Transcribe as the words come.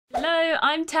Hello,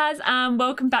 I'm Taz and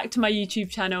welcome back to my YouTube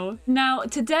channel. Now,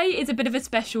 today is a bit of a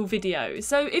special video.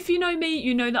 So if you know me,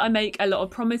 you know that I make a lot of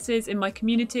promises in my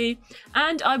community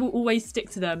and I will always stick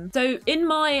to them. So in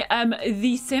my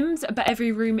The Sims, but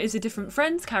every room is a different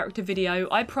Friends character video,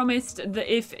 I promised that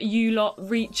if you lot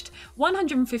reached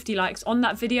 150 likes on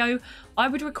that video, I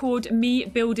would record me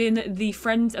building the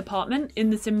Friends apartment in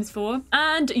The Sims 4.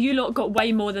 And you lot got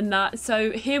way more than that.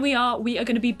 So here we are going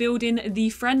to be building the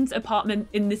Friends apartment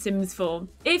in The Sims 4.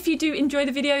 If you do enjoy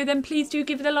the video, then please do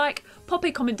give it a like, pop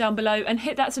a comment down below and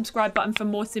hit that subscribe button for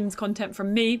more Sims content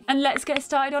from me. And let's get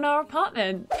started on our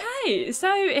apartment. Okay,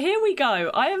 so here we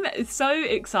go. I am so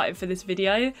excited for this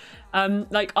video.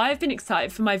 Like, I've been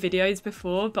excited for my videos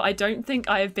before, but I don't think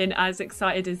I have been as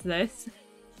excited as this.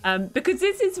 Because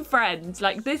this is Friends.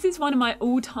 Like, this is one of my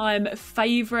all-time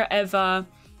favourite ever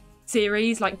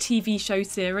series, like TV show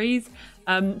series.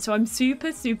 So I'm super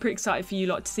excited for you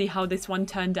lot to see how this one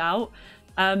turned out.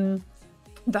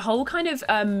 The whole kind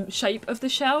of shape of the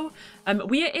shell.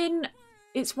 We are in,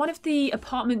 it's one of the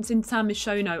apartments in San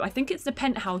Myshono. I think it's the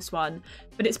penthouse one,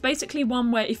 but it's basically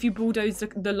one where if you bulldoze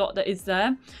the lot that is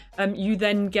there, you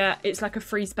then get, it's like a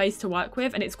free space to work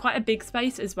with, and it's quite a big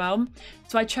space as well.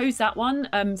 So I chose that one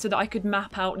so that I could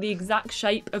map out the exact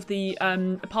shape of the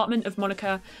apartment of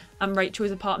Monica and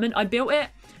Rachel's apartment. I built it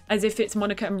as if it's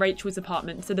Monica and Rachel's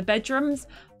apartment. So the bedrooms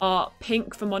are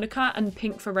pink for Monica and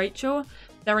pink for Rachel.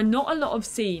 There are not a lot of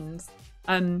scenes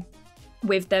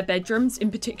with their bedrooms,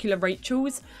 in particular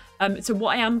Rachel's. So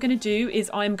what I am going to do is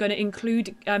I'm going to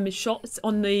include shots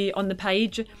on the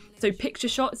page, so picture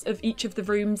shots of each of the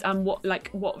rooms and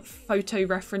what photo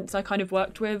reference I kind of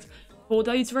worked with for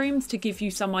those rooms to give you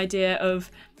some idea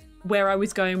of where I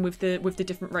was going with the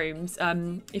different rooms,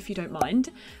 if you don't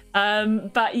mind.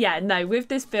 But yeah, no, with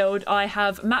this build I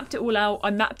have mapped it all out.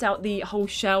 I mapped out the whole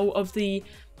shell of the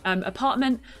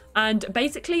apartment, and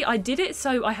basically I did it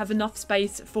so I have enough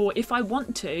space for, if I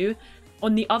want to,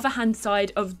 on the other hand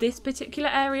side of this particular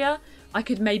area, I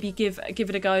could maybe give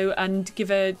it a go and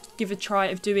give a try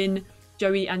of doing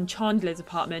Joey and Chandler's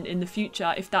apartment in the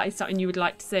future, if that is something you would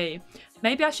like to see.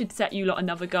 Maybe I should set you lot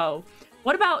another goal.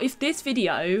 What about if this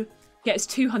video gets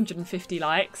 250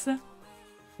 likes?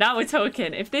 Now we're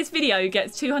talking. If this video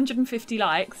gets 250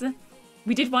 likes,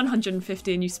 we did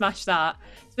 150 and you smashed that.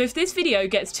 So if this video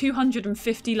gets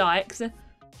 250 likes,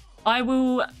 I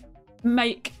will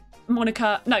make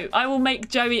I will make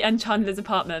Joey and Chandler's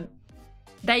apartment.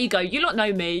 There you go. You lot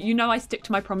know me. You know I stick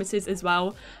to my promises as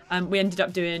well. We ended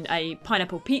up doing a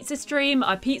pineapple pizza stream,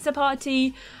 a pizza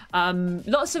party,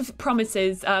 lots of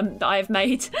promises that I have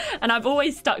made, and I've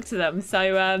always stuck to them.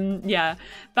 So yeah,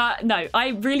 but no, I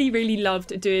really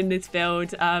loved doing this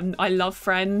build. I love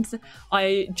Friends.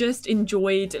 I just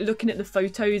enjoyed looking at the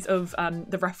photos of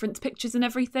the reference pictures and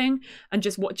everything, and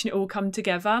just watching it all come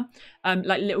together,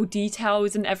 like little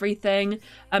details and everything.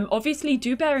 Obviously,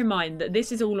 do bear in mind that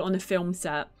this is all on a film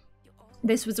set.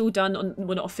 This was all done on,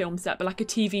 well, not a film set, but like a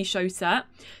TV show set.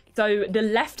 So the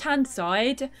left-hand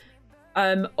side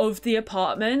of the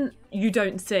apartment, you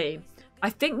don't see.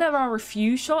 I think there are a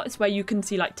few shots where you can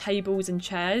see like tables and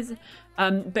chairs,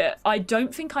 but I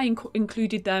don't think I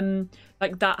included them,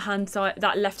 like that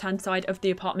left-hand side of the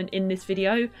apartment in this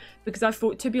video, because I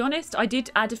thought, to be honest, I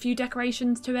did add a few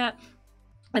decorations to it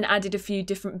and added a few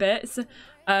different bits,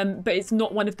 but it's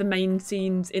not one of the main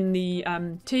scenes in the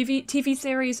TV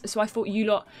series, so I thought you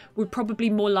lot would probably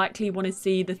more likely want to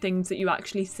see the things that you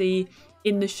actually see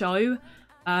in the show.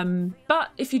 But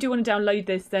if you do want to download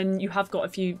this, then you have got a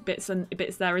few bits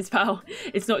there as well.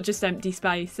 It's not just empty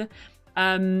space.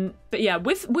 But yeah,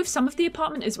 with some of the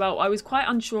apartment as well, I was quite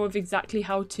unsure of exactly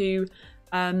how to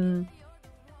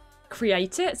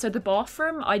create it. So the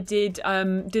bathroom, I did a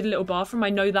little bathroom. I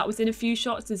know that was in a few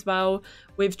shots as well,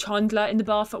 with Chandler in the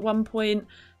bath at one point.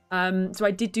 So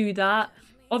I did do that.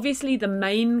 Obviously the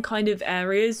main kind of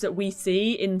areas that we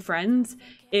see in Friends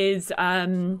is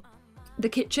the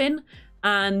kitchen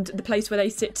and the place where they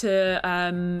sit to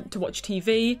watch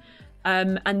TV.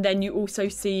 And then you also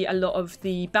see a lot of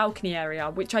the balcony area,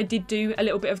 which I did do a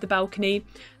little bit of the balcony.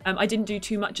 I didn't do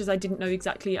too much as I didn't know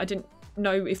exactly, I didn't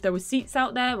know if there were seats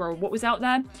out there or what was out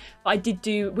there, but I did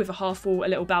do with a half wall a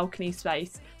little balcony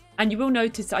space. And you will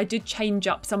notice that I did change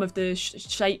up some of the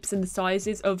shapes and the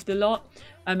sizes of the lot,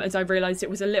 as I realized it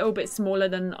was a little bit smaller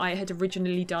than I had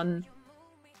originally done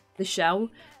the shell,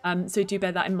 so do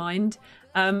bear that in mind.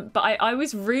 But I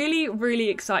was really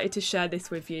excited to share this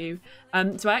with you.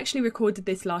 So I actually recorded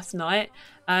this last night,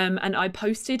 and I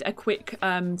posted a quick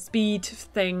speed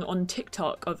thing on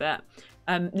TikTok of it.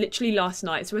 Literally last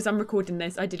night. So as I'm recording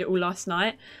this, I did it all last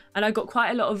night, and I got quite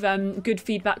a lot of good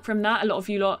feedback from that. A lot of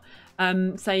you lot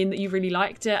saying that you really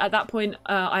liked it. At that point,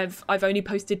 I've only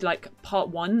posted like part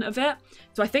 1 of it.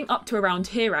 So I think up to around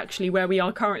here, actually, where we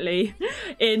are currently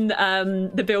in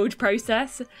the build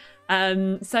process.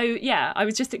 So yeah, I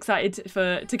was just excited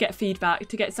to get feedback,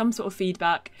 to get some sort of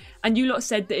feedback. And you lot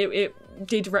said that it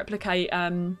did replicate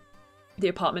the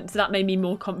apartment, so that made me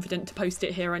more confident to post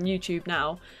it here on YouTube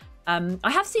now.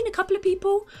 I have seen a couple of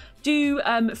people do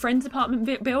friends'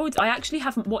 apartment builds. I actually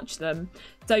haven't watched them.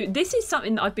 So this is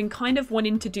something that I've been kind of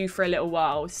wanting to do for a little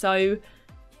while. So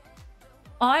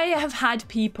I have had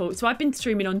people, so I've been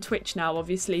streaming on Twitch now,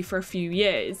 obviously, for a few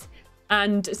years.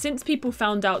 And since people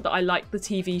found out that I like the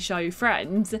TV show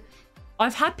Friends,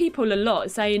 I've had people a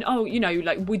lot saying, oh, you know,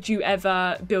 like, would you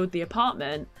ever build the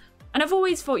apartment? And I've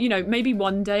always thought, you know, maybe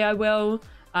one day I will,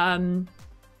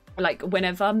 like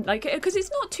whenever, like, because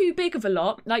it's not too big of a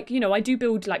lot. Like, you know, I do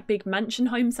build like big mansion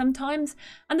homes sometimes,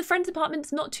 and the Friends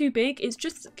apartment's not too big. It's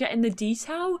just getting the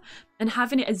detail and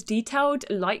having it as detailed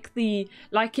like it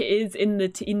is in the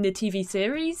TV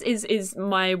series is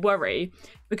my worry,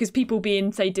 because people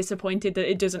being, say, disappointed that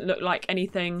it doesn't look like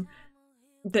anything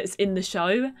that's in the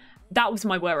show. That was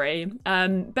my worry.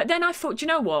 But then I thought, you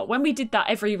know what? When we did that,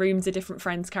 every room's a different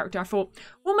Friends character, I thought,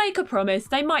 we'll make a promise.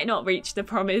 They might not reach the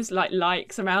promised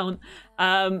likes amount,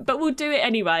 but we'll do it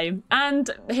anyway. And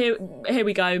here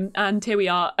we go. And here we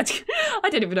are. I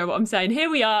don't even know what I'm saying. Here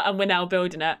we are, and we're now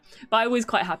building it. But I was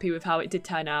quite happy with how it did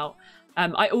turn out.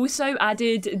 I also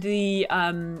added the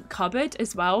cupboard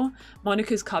as well,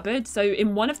 Monica's cupboard. So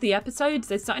in one of the episodes,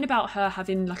 there's something about her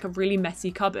having like a really messy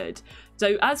cupboard.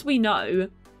 So as we know,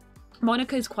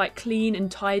 Monica's quite clean and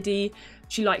tidy.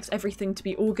 She likes everything to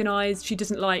be organised. She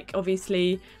doesn't like,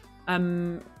 obviously,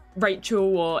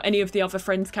 Rachel or any of the other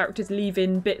Friends characters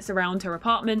leaving bits around her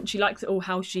apartment. She likes it all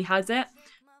how she has it.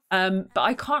 But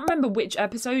I can't remember which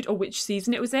episode or which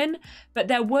season it was in, but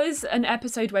there was an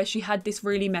episode where she had this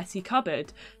really messy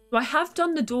cupboard. So I have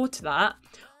done the door to that.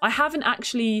 I haven't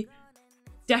actually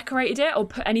decorated it or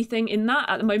put anything in that.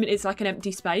 At the moment, it's like an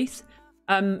empty space.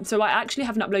 So I actually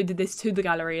haven't uploaded this to the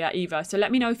gallery yet either. So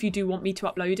let me know if you do want me to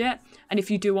upload it. And if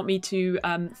you do want me to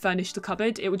furnish the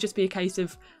cupboard, it would just be a case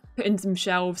of putting some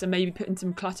shelves and maybe putting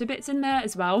some clutter bits in there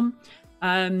as well.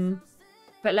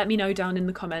 But let me know down in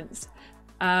the comments.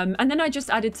 And then I just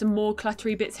added some more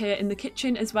cluttery bits here in the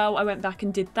kitchen as well. I went back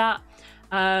and did that.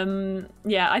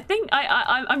 Yeah, I think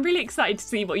I'm really excited to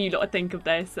see what you lot think of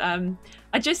this.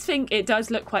 I just think it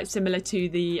does look quite similar to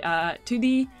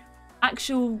the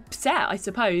actual set, I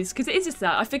suppose, because it is a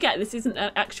set. I forget this isn't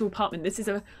an actual apartment. This is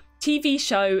a TV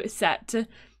show set.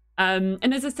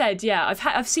 And as I said, yeah,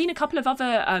 I've seen a couple of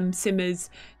other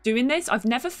simmers doing this. I've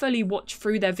never fully watched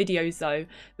through their videos though,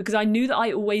 because I knew that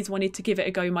I always wanted to give it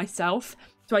a go myself.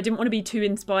 So I didn't want to be too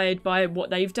inspired by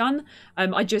what they've done.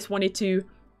 I just wanted to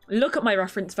look at my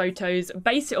reference photos,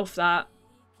 base it off that,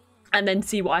 and then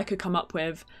see what I could come up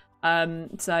with.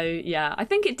 So yeah, I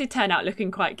think it did turn out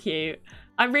looking quite cute.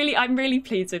 I'm really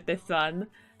pleased with this one.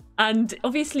 And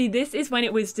obviously this is when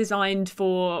it was designed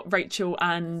for Rachel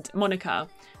and Monica.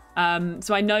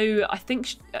 So I know, I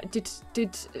think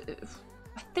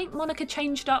I think Monica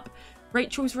changed up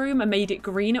Rachel's room and made it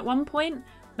green at one point.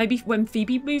 Maybe when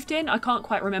Phoebe moved in, I can't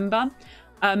quite remember.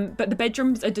 But the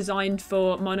bedrooms are designed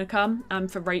for Monica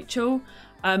and for Rachel.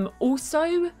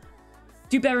 Also,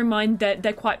 do bear in mind that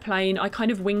they're quite plain. I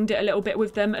kind of winged it a little bit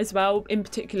with them as well, in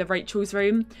particular Rachel's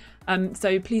room.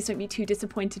 So please don't be too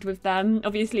disappointed with them.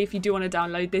 Obviously, if you do want to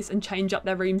download this and change up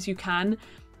their rooms, you can.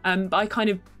 But I kind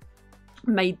of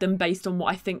made them based on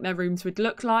what I think their rooms would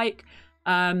look like.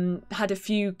 Had a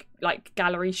few like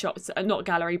gallery shots, not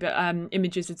gallery, but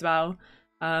images as well.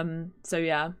 So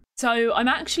yeah. So I'm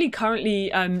actually currently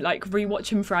like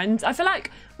rewatching Friends. I feel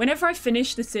like whenever I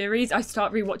finish the series, I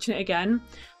start rewatching it again.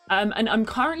 And I'm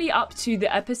currently up to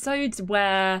the episodes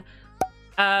where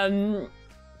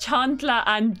Chandler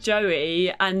and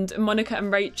Joey and Monica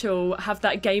and Rachel have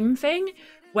that game thing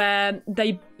where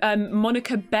they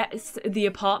Monica bets the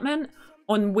apartment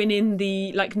on winning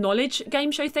the like knowledge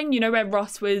game show thing, you know, where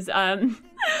Ross was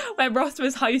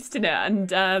hosting it,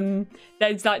 and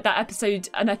there's like that episode,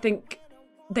 and I think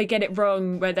they get it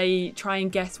wrong where they try and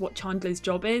guess what Chandler's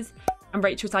job is, and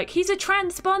Rachel's like, he's a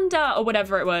transponder or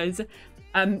whatever it was.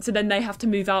 So then they have to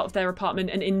move out of their apartment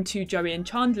and into Joey and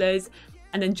Chandler's,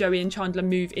 and then Joey and Chandler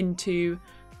move into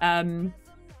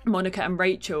Monica and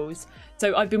Rachel's.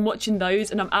 So I've been watching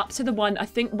those, and I'm up to the one, I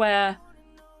think, where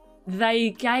they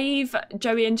gave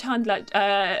Joey and Chandler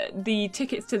the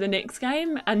tickets to the Knicks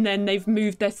game, and then they've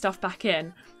moved their stuff back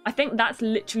in. I think that's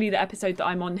literally the episode that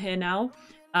I'm on here now.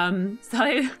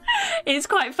 So it's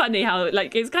quite funny how,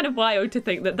 like, it's kind of wild to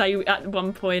think that they at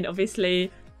one point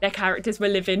obviously their characters were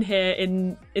living here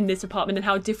in this apartment, and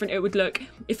how different it would look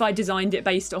if I designed it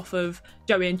based off of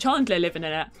Joey and Chandler living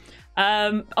in it.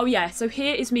 Oh yeah, so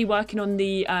here is me working on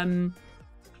the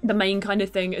main kind of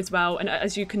thing as well. And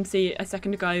as you can see a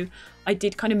second ago, I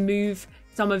did kind of move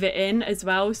some of it in as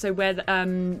well. So where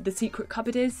the secret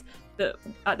cupboard is, that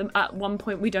at one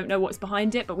point we don't know what's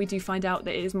behind it, but we do find out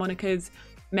that it is Monica's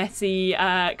messy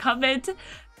cupboard.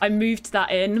 I moved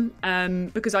that in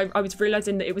because I was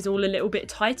realizing that it was all a little bit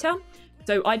tighter.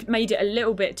 So I'd made it a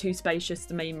little bit too spacious,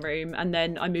 the main room, and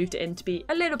then I moved it in to be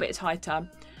a little bit tighter.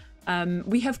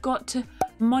 We have got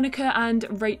Monica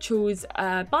and Rachel's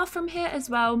bathroom here as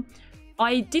well.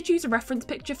 I did use a reference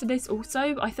picture for this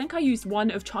also. I think I used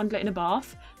one of Chandler in a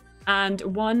bath and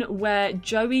one where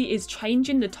Joey is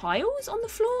changing the tiles on the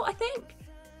floor, I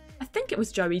think it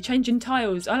was Joey changing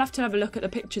tiles. I'll have to have a look at the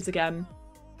pictures again.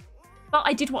 But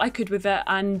I did what I could with it,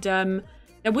 and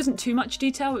there wasn't too much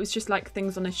detail. It was just like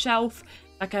things on a shelf,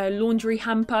 like a laundry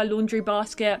hamper, laundry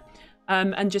basket,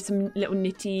 and just some little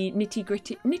nitty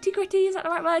gritty, is that the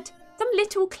right word? Some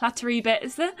little cluttery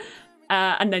bits.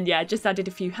 And then, yeah, just added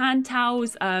a few hand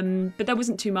towels, but there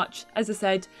wasn't too much, as I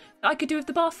said, that I could do with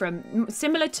the bathroom.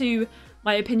 Similar to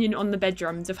my opinion on the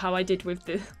bedrooms of how I did with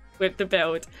the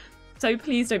build. So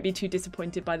please don't be too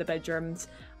disappointed by the bedrooms.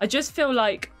 I just feel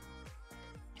like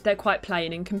they're quite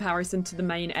plain in comparison to the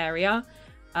main area.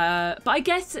 But I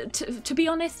guess, to be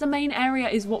honest, the main area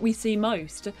is what we see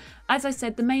most. As I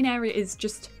said, the main area is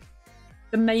just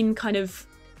the main kind of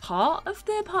part of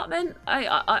the apartment,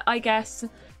 I guess.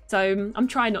 So I'm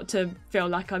trying not to feel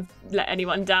like I've let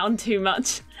anyone down too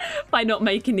much by not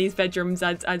making these bedrooms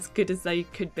as good as they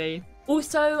could be.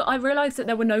 Also, I realised that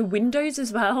there were no windows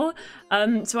as well.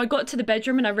 So I got to the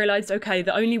bedroom and I realised, okay,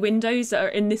 the only windows that are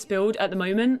in this build at the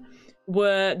moment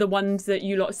were the ones that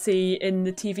you lot see in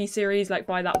the TV series, like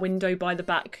by that window by the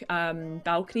back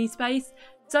balcony space.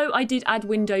 So I did add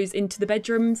windows into the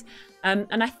bedrooms.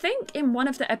 And I think in one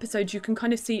of the episodes you can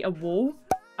kind of see a wall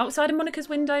outside of Monica's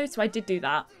window. So I did do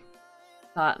that.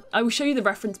 But I will show you the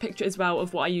reference picture as well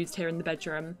of what I used here in the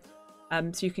bedroom.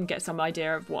 So you can get some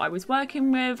idea of what I was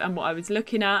working with and what I was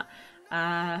looking at.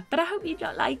 But I hope you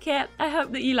don't like it. I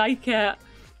hope that you like it.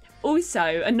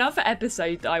 Also, another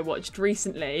episode that I watched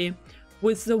recently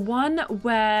was the one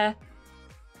where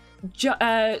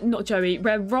not Joey,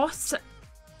 where Ross,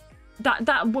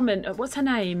 that woman, what's her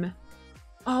name?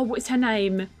 Oh, what's her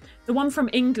name? The one from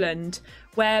England,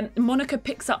 where Monica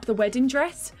picks up the wedding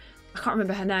dress. I can't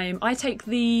remember her name. I take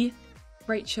the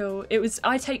Rachel.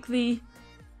 I take the.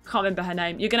 Can't remember her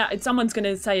name. Someone's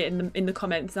gonna say it in the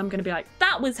comments. I'm gonna be like,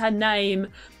 that was her name.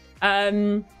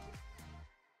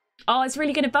 Oh, it's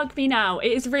really gonna bug me now.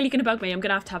 It is really gonna bug me. I'm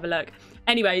gonna have to have a look.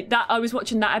 Anyway, I was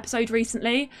watching that episode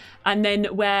recently, and then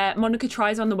where Monica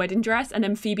tries on the wedding dress, and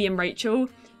then Phoebe and Rachel,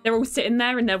 they're all sitting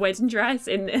there in their wedding dress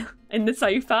in the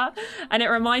sofa, and it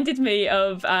reminded me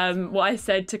of what I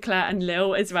said to Claire and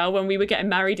Lil as well when we were getting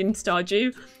married in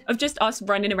Stardew, of just us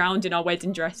running around in our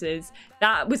wedding dresses.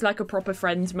 That was like a proper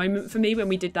Friends moment for me when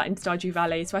we did that in Stardew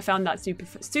Valley, so I found that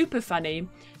super funny.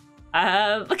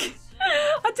 I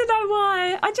don't know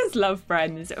why. I just love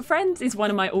Friends. Friends is one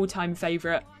of my all-time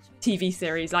favourite TV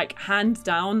series, like hands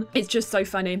down. It's just so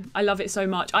funny. I love it so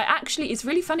much. It's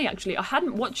really funny actually. I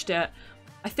hadn't watched it,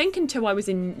 I think, until I was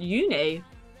in uni.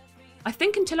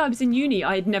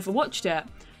 I had never watched it.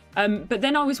 But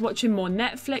then I was watching more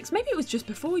Netflix. Maybe it was just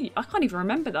before. I can't even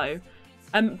remember though.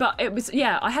 But it was,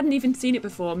 yeah, I hadn't even seen it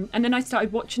before. And then I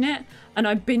started watching it and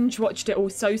I binge watched it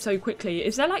all so quickly.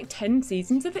 Is there like 10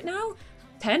 seasons of it now?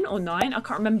 10 or 9? I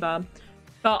can't remember.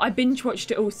 But I binge watched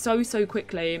it all so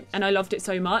quickly and I loved it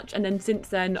so much. And then since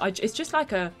then, it's just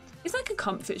like it's like a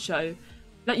comfort show.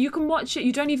 Like, you can watch it,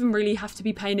 you don't even really have to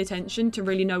be paying attention to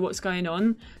really know what's going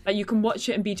on. Like, you can watch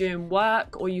it and be doing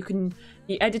work, or you can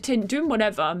be editing, doing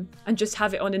whatever, and just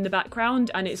have it on in the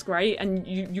background, and it's great, and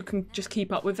you can just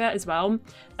keep up with it as well.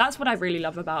 That's what I really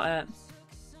love about it.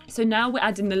 So now we're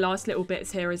adding the last little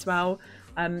bits here as well.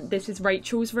 This is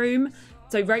Rachel's room.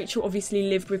 So Rachel obviously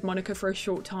lived with Monica for a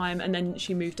short time, and then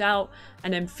she moved out,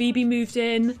 and then Phoebe moved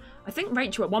in. I think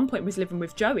Rachel at one point was living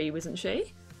with Joey, wasn't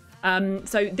she?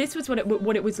 So this was what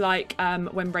it was like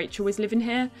when Rachel was living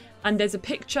here, and there's a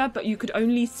picture, but you could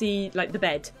only see like the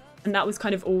bed, and that was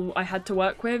kind of all I had to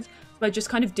work with. So I just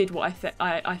kind of did what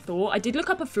I thought. I did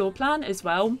look up a floor plan as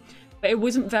well, but it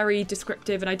wasn't very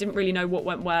descriptive, and I didn't really know what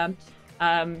went where.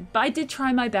 But I did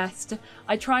try my best.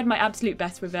 I tried my absolute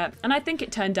best with it, and I think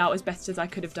it turned out as best as I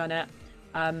could have done it.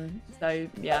 So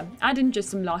yeah, adding just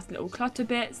some last little clutter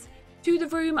bits to the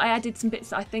room. I added some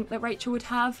bits that I think that Rachel would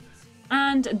have.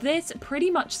 And this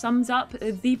pretty much sums up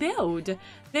the build.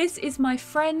 This is my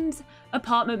friend's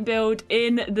apartment build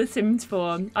in the Sims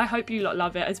form. I hope you lot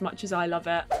love it as much as I love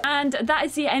it. And that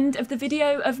is the end of the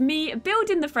video of me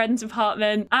building the Friends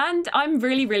apartment, and I'm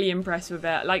really, really impressed with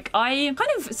it. Like, I kind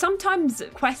of sometimes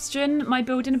question my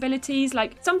building abilities.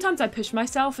 Like, sometimes I push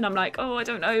myself and I'm like, oh, I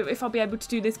don't know if I'll be able to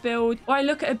do this build. Or I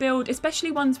look at a build,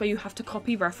 especially ones where you have to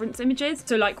copy reference images.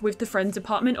 So like with the Friends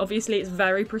apartment, obviously it's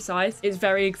very precise, it's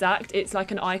very exact, it's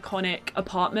like an iconic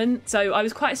apartment. So I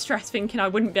was quite stressed thinking I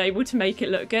wouldn't be able to make it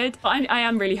look good, but I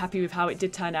am really happy with how it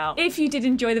did turn out. If you did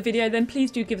enjoy the video, then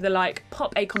please do give it a like,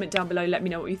 pop a comment down below, let me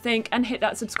know what you think, and hit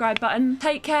that subscribe button.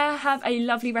 Take care, have a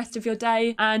lovely rest of your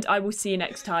day, and I will see you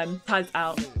next time. Taz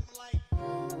out.